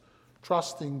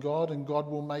trust in God, and God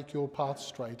will make your path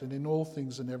straight. And in all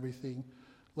things and everything,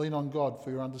 lean on God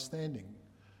for your understanding.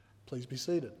 Please be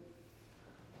seated.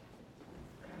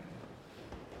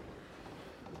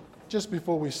 Just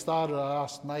before we started, I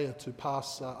asked Maya to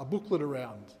pass a booklet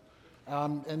around.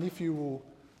 And if you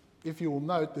will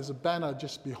note, there's a banner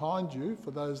just behind you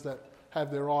for those that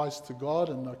have their eyes to God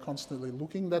and are constantly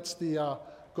looking. That's the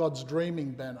God's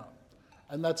Dreaming banner.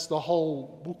 And that's the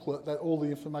whole booklet, that all the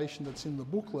information that's in the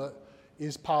booklet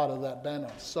is part of that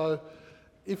banner. So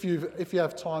if you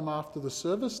have time after the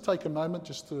service, take a moment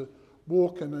just to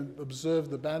walk and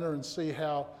observe the banner and see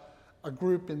how a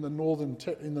group in the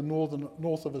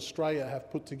north of Australia have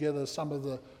put together some of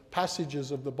the passages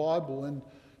of the Bible and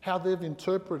how they've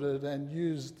interpreted and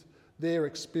used their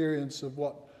experience of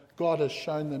what God has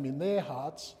shown them in their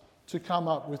hearts to come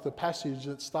up with a passage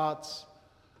that starts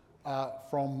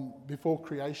from before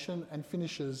creation and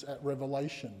finishes at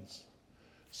Revelations.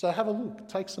 So have a look,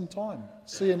 take some time,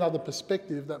 see another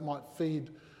perspective that might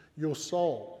feed your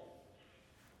soul.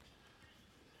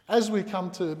 As we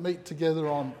come to meet together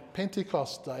on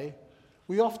Pentecost Day,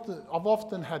 I've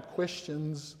often had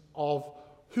questions of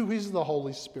who is the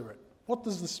Holy Spirit? What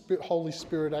does the Holy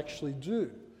Spirit actually do?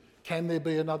 Can there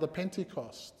be another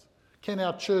Pentecost? Can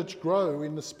our church grow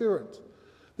in the Spirit?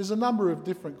 There's a number of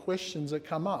different questions that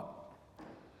come up.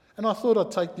 And I thought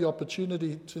I'd take the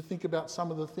opportunity to think about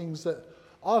some of the things that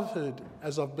I've heard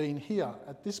as I've been here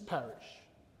at this parish.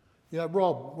 You know,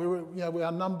 Rob,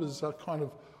 our numbers are kind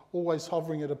of always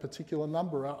hovering at a particular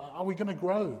number. Are we going to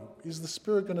grow? Is the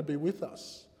Spirit going to be with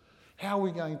us? How are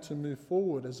we going to move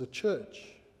forward as a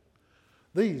church?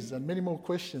 These and many more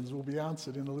questions will be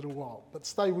answered in a little while, but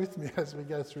stay with me as we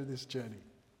go through this journey.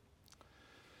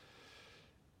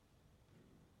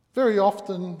 Very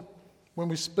often when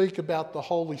we speak about the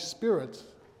Holy Spirit,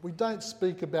 we don't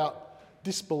speak about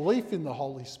disbelief in the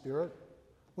Holy Spirit.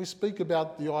 We speak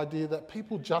about the idea that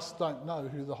people just don't know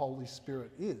who the Holy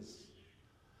Spirit is.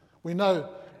 We know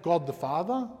God the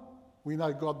Father, we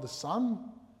know God the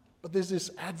Son, but there's this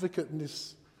advocate and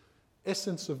this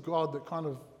essence of God that kind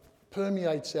of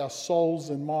permeates our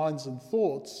souls and minds and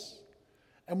thoughts,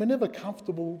 and we're never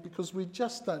comfortable because we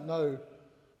just don't know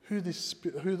who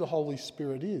the Holy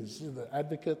Spirit is. The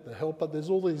advocate, the helper, there's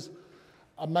all these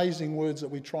amazing words that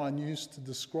we try and use to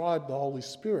describe the Holy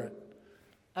Spirit,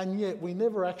 and yet we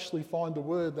never actually find a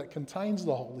word that contains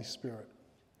the Holy Spirit.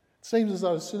 It seems as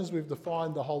though as soon as we've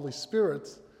defined the Holy Spirit,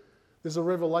 there's a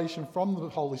revelation from the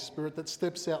Holy Spirit that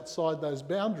steps outside those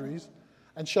boundaries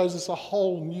and shows us a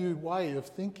whole new way of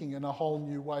thinking and a whole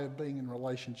new way of being in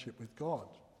relationship with God.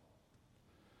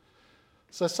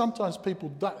 So sometimes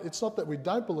it's not that we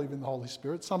don't believe in the Holy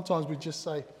Spirit, sometimes we just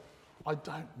say, I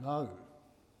don't know.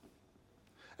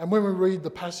 And when we read the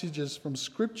passages from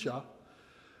Scripture,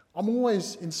 I'm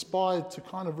always inspired to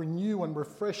kind of renew and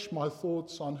refresh my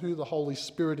thoughts on who the Holy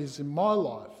Spirit is in my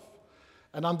life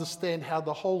and understand how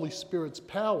the Holy Spirit's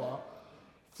power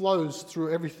flows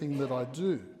through everything that I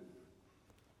do.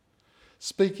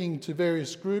 Speaking to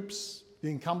various groups, the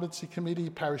incumbency committee,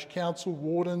 parish council,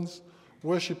 wardens,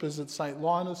 worshippers at St.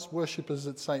 Linus, worshippers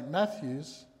at St.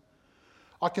 Matthew's,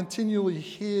 I continually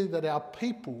hear that our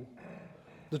people,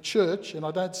 the church, and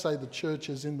I don't say the church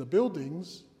as in the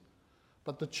buildings,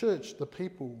 but the church, the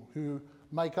people who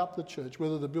make up the church,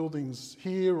 whether the building's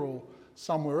here or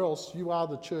somewhere else, you are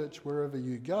the church wherever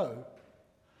you go.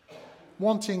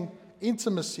 Wanting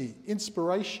intimacy,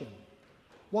 inspiration,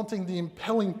 wanting the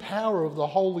impelling power of the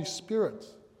Holy Spirit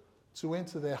to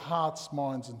enter their hearts,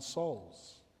 minds and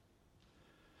souls.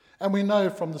 And we know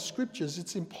from the Scriptures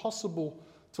it's impossible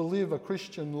to live a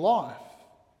Christian life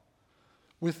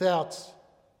without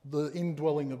the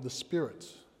indwelling of the Spirit.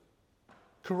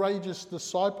 Courageous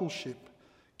discipleship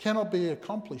cannot be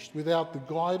accomplished without the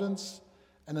guidance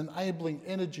and enabling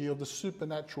energy of the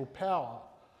supernatural power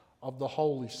of the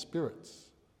Holy Spirit.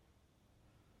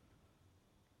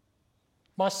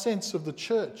 My sense of the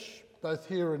church, both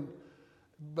here and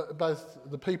both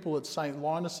the people at St.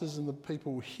 Linus's and the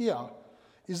people here,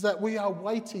 is that we are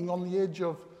waiting on the edge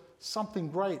of something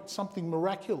great, something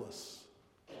miraculous.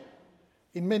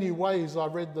 In many ways, I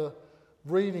read the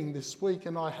reading this week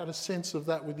and I had a sense of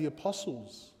that with the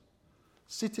apostles,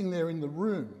 sitting there in the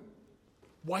room,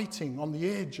 waiting on the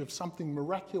edge of something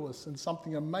miraculous and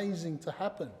something amazing to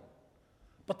happen.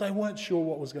 But they weren't sure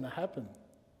what was going to happen.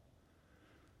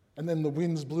 And then the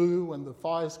winds blew and the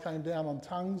fires came down on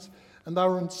tongues and they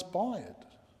were inspired.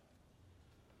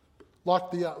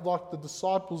 Like the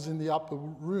disciples in the upper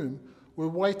room, we're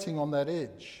waiting on that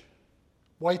edge,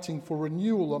 waiting for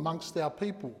renewal amongst our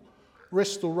people,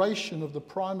 restoration of the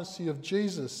primacy of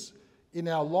Jesus in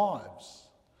our lives,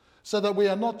 so that we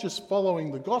are not just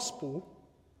following the gospel,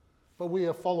 but we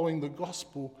are following the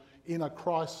gospel in a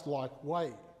Christ-like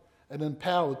way and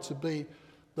empowered to be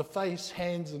the face,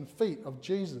 hands and feet of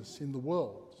Jesus in the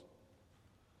world.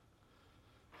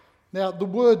 Now, the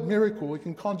word miracle, it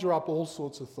can conjure up all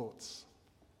sorts of thoughts.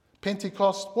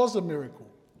 Pentecost was a miracle,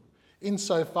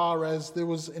 insofar as there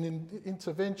was an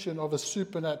intervention of a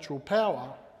supernatural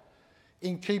power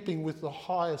in keeping with the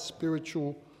higher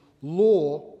spiritual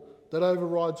law that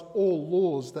overrides all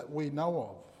laws that we know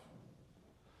of.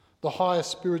 The higher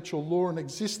spiritual law in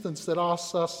existence that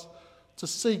asks us to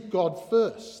seek God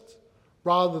first,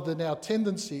 rather than our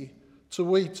tendency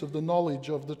to eat of the knowledge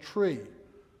of the tree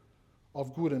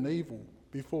of good and evil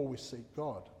before we seek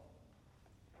God.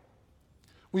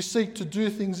 We seek to do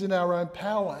things in our own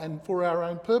power and for our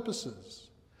own purposes.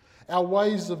 Our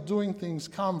ways of doing things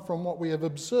come from what we have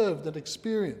observed and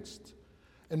experienced.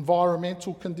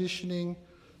 Environmental conditioning,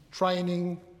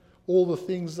 training, all the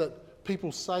things that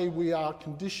people say we are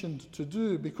conditioned to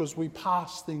do because we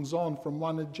pass things on from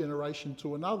one generation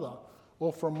to another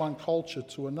or from one culture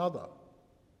to another.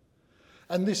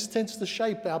 And this tends to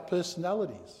shape our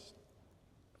personalities.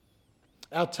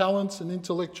 Our talents and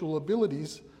intellectual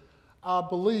abilities are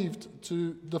believed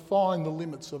to define the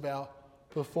limits of our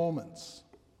performance.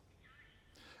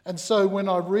 And so when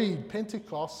I read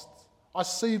Pentecost, I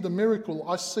see the miracle.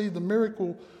 I see the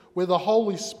miracle where the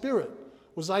Holy Spirit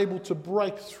was able to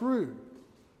break through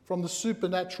from the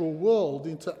supernatural world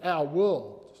into our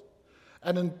world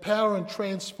and empower and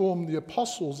transform the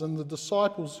apostles and the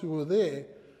disciples who were there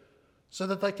so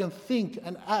that they can think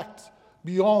and act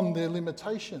beyond their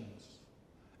limitations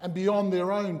and beyond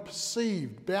their own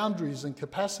perceived boundaries and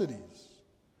capacities.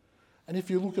 And if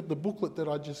you look at the booklet that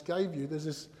I just gave you, there's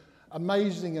this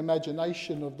amazing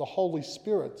imagination of the Holy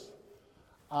Spirit.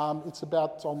 It's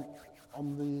about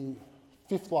on the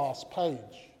fifth last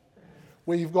page,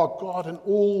 where you've got God and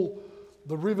all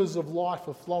the rivers of life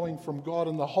are flowing from God,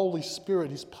 and the Holy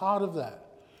Spirit is part of that.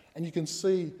 And you can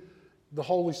see the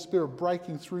Holy Spirit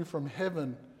breaking through from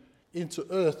heaven into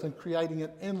earth and creating an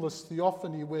endless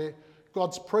theophany where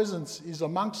God's presence is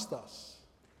amongst us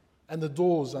and the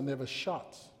doors are never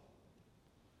shut.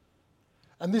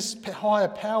 And this higher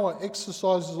power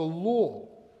exercises a law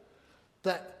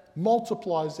that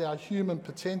multiplies our human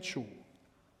potential.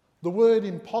 The word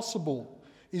impossible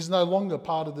is no longer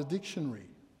part of the dictionary.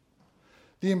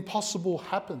 The impossible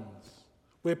happens,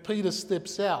 where Peter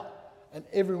steps out and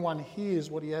everyone hears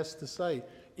what he has to say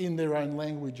in their own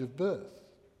language of birth.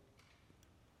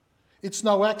 It's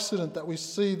no accident that we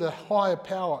see the higher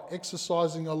power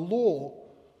exercising a law,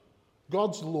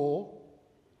 God's law,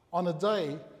 on a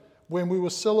day when we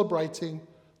were celebrating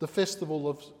the festival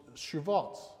of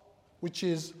Shavuot, which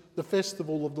is the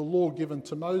festival of the law given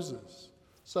to Moses.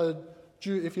 So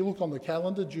if you look on the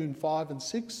calendar, June 5 and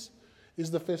 6 is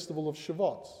the festival of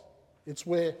Shavuot. It's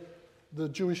where the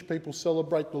Jewish people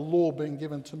celebrate the law being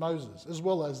given to Moses, as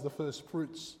well as the first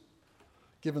fruits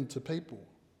given to people.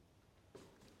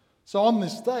 So on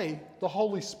this day, the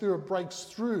Holy Spirit breaks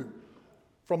through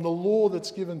from the law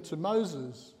that's given to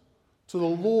Moses to the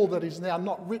law that is now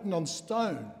not written on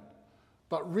stone,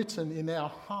 but written in our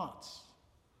hearts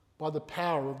by the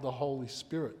power of the Holy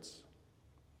Spirit.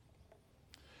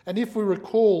 And if we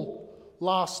recall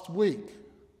last week,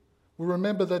 we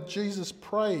remember that Jesus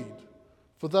prayed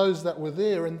for those that were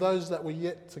there and those that were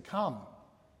yet to come,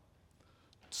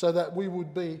 so that we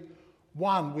would be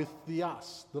one with the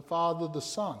us, the Father, the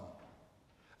Son,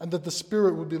 and that the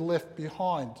Spirit would be left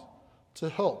behind to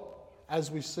help, as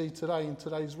we see today in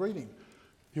today's reading.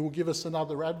 He will give us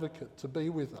another advocate to be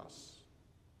with us.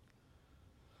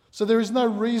 So there is no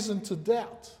reason to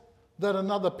doubt that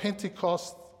another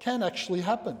Pentecost can actually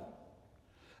happen.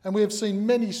 And we have seen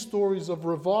many stories of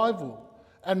revival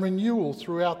and renewal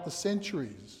throughout the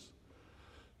centuries.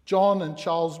 John and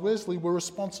Charles Wesley were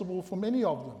responsible for many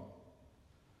of them.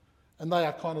 And they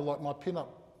are kind of like my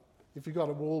pin-up. If you've got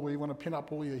a wall where you want to pin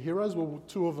up all your heroes, well,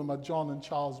 two of them are John and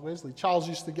Charles Wesley. Charles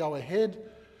used to go ahead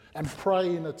and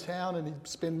pray in a town, and he'd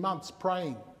spend months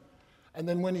praying. And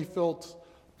then when he felt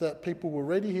that people were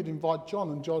ready, he'd invite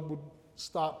John, and John would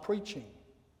start preaching.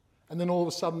 And then all of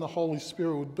a sudden the Holy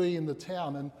Spirit would be in the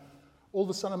town, and all of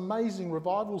a sudden amazing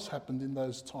revivals happened in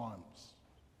those times.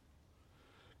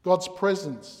 God's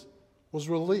presence was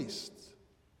released,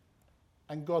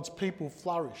 and God's people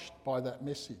flourished by that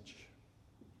message.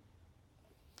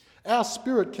 Our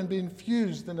spirit can be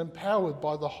infused and empowered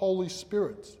by the Holy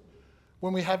Spirit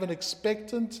when we have an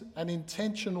expectant and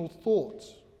intentional thought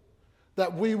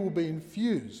that we will be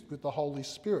infused with the Holy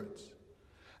Spirit,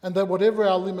 and that whatever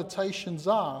our limitations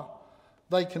are,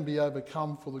 they can be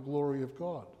overcome for the glory of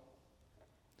God.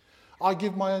 I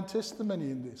give my own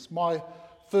testimony in this. My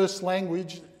first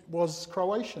language was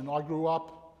Croatian. I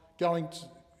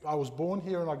was born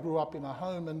here and I grew up in a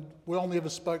home and we only ever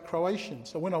spoke Croatian.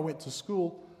 So when I went to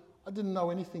school, I didn't know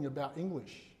anything about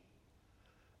English.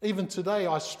 Even today,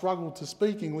 I struggle to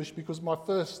speak English because my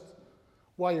first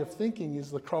way of thinking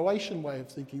is the Croatian way of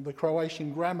thinking, the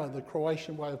Croatian grammar, the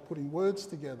Croatian way of putting words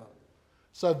together.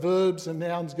 So verbs and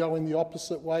nouns go in the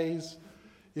opposite ways.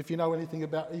 If you know anything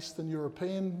about Eastern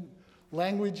European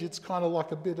language, it's kind of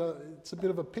like a bit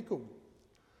of a pickle.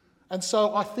 And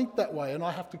so I think that way, and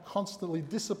I have to constantly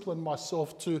discipline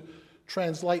myself to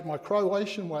translate my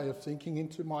Croatian way of thinking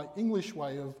into my English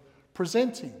way of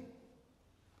presenting.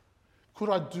 Could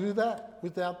I do that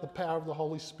without the power of the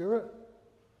Holy Spirit?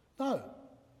 No.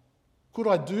 Could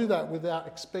I do that without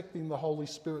expecting the Holy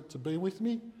Spirit to be with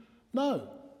me? No.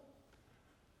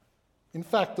 In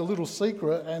fact, a little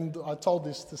secret, and I told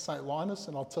this to St. Linus,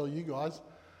 and I'll tell you guys,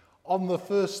 on the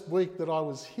first week that I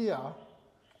was here,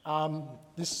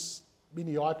 this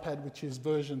mini iPad, which is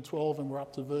version 12, and we're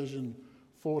up to version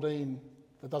 14,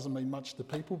 that doesn't mean much to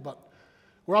people, but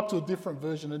we're up to a different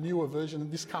version, a newer version,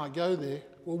 and this can't go there.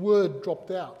 Well, Word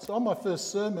dropped out. So on my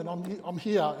first sermon, I'm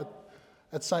here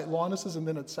at St. Linus's and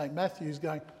then at St. Matthew's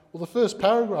going, well, the first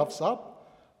paragraph's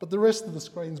up, but the rest of the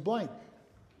screen's blank.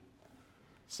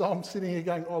 So I'm sitting here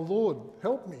going, oh, Lord,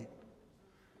 help me.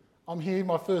 I'm here,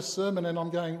 my first sermon, and I'm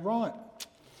going, right,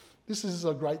 this is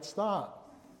a great start.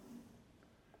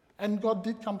 And God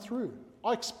did come through.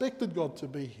 I expected God to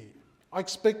be here. I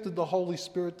expected the Holy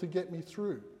Spirit to get me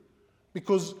through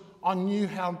because I knew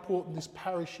how important this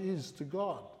parish is to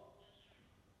God.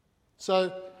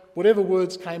 So whatever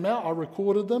words came out, I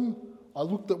recorded them. I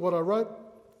looked at what I wrote.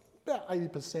 About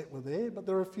 80% were there, but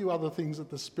there are a few other things that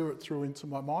the Spirit threw into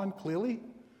my mind, clearly.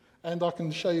 And I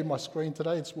can show you my screen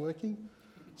today, it's working.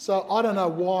 So I don't know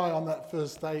why on that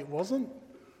first day it wasn't.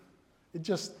 It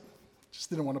just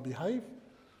didn't want to behave.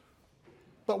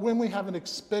 But when we have an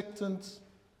expectant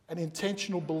and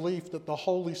intentional belief that the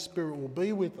Holy Spirit will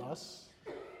be with us,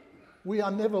 we are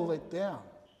never let down.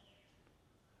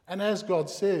 And as God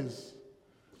says,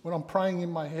 when I'm praying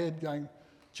in my head going,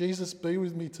 Jesus, be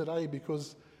with me today,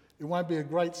 because it won't be a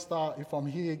great start if I'm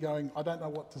here going, I don't know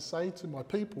what to say to my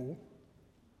people.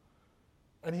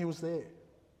 And he was there.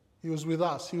 He was with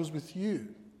us. He was with you.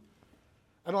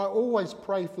 And I always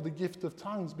pray for the gift of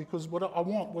tongues because what I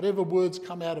want, whatever words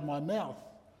come out of my mouth,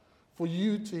 for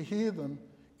you to hear them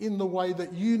in the way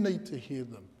that you need to hear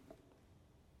them.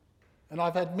 And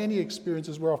I've had many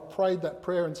experiences where I've prayed that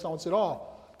prayer and someone said, oh,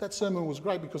 that sermon was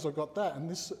great because I got that.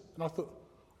 And I thought,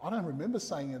 I don't remember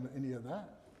saying any of that.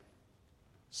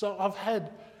 So I've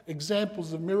had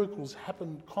examples of miracles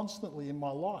happen constantly in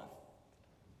my life.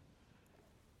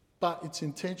 But it's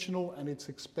intentional and it's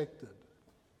expected.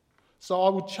 So I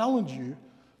would challenge you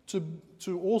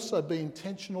to also be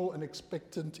intentional and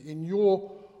expectant in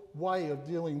your way of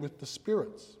dealing with the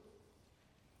spirits.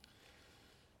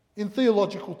 In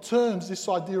theological terms, this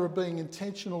idea of being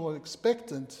intentional and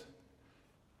expectant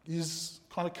is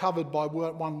kind of covered by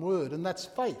one word, and that's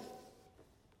faith.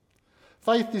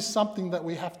 Faith is something that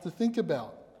we have to think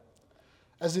about,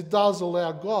 as it does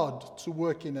allow God to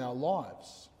work in our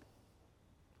lives.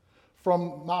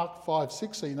 From Mark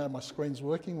 5:6, so you know my screen's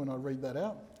working when I read that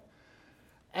out.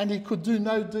 And he could do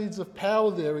no deeds of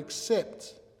power there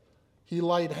except he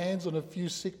laid hands on a few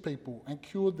sick people and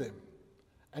cured them.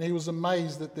 And he was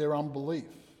amazed at their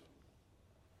unbelief.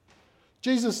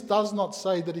 Jesus does not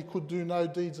say that he could do no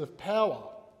deeds of power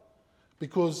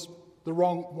because the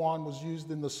wrong wine was used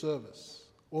in the service,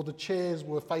 or the chairs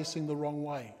were facing the wrong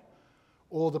way,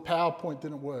 or the PowerPoint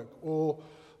didn't work, or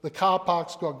the car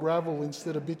park's got gravel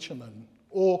instead of bitumen,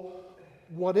 or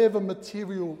whatever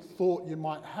material thought you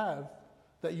might have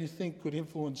that you think could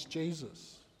influence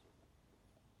Jesus.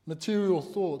 Material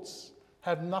thoughts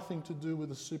have nothing to do with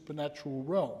the supernatural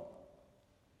realm.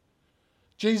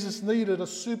 Jesus needed a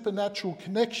supernatural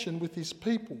connection with his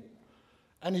people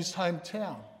and his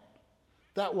hometown.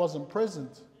 That wasn't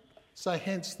present, so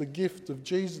hence the gift of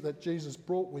Jesus that Jesus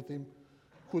brought with him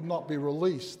could not be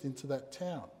released into that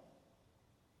town.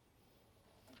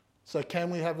 So can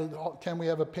we have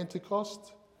a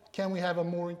Pentecost? Can we have a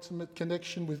more intimate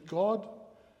connection with God?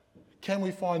 Can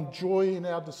we find joy in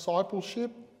our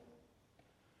discipleship?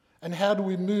 And how do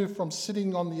we move from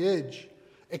sitting on the edge,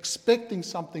 expecting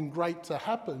something great to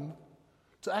happen,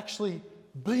 to actually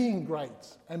being great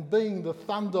and being the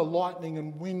thunder, lightning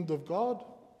and wind of God?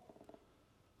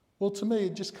 Well, to me,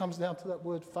 it just comes down to that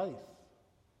word faith.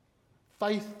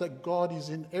 Faith that God is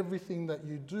in everything that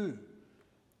you do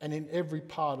and in every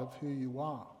part of who you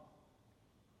are.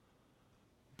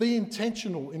 Be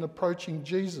intentional in approaching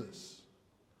Jesus,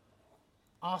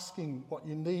 asking what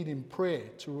you need in prayer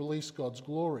to release God's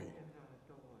glory.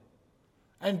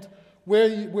 And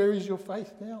where is your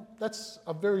faith now? That's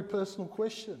a very personal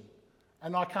question,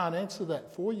 and I can't answer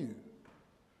that for you.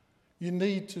 You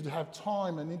need to have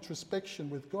time and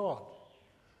introspection with God.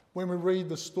 When we read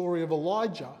the story of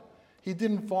Elijah, he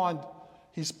didn't find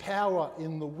his power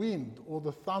in the wind or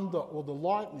the thunder or the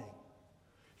lightning.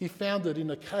 He found it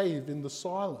in a cave in the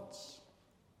silence.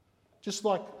 Just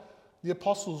like the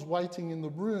apostles waiting in the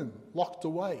room, locked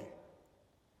away.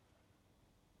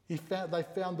 They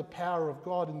found the power of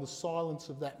God in the silence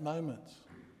of that moment.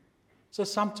 So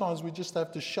sometimes we just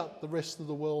have to shut the rest of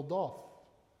the world off.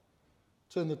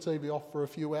 Turn the TV off for a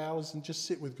few hours and just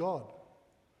sit with God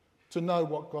to know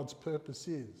what God's purpose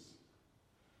is.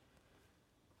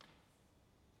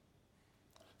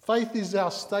 Faith is our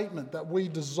statement that we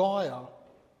desire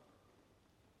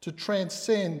to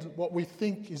transcend what we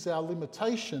think is our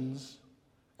limitations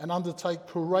and undertake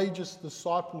courageous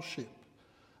discipleship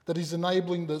that is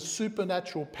enabling the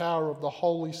supernatural power of the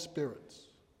Holy Spirit.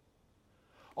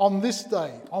 On this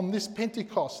day, on this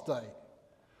Pentecost day,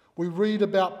 we read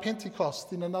about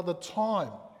Pentecost in another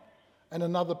time and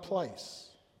another place.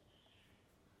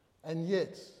 And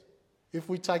yet, if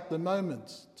we take the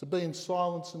moment to be in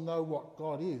silence and know what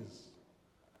God is,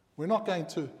 we're not going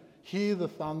to hear the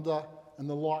thunder and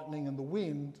the lightning and the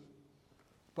wind,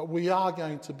 but we are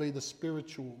going to be the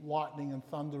spiritual lightning and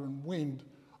thunder and wind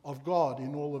of God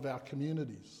in all of our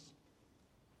communities.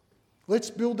 Let's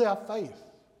build our faith,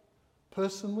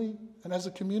 personally and as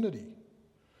a community,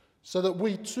 so that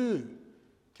we too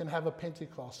can have a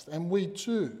Pentecost and we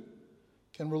too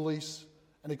can release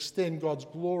and extend God's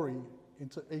glory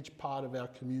into each part of our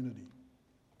community.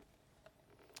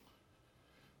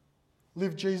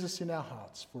 Live Jesus in our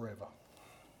hearts forever.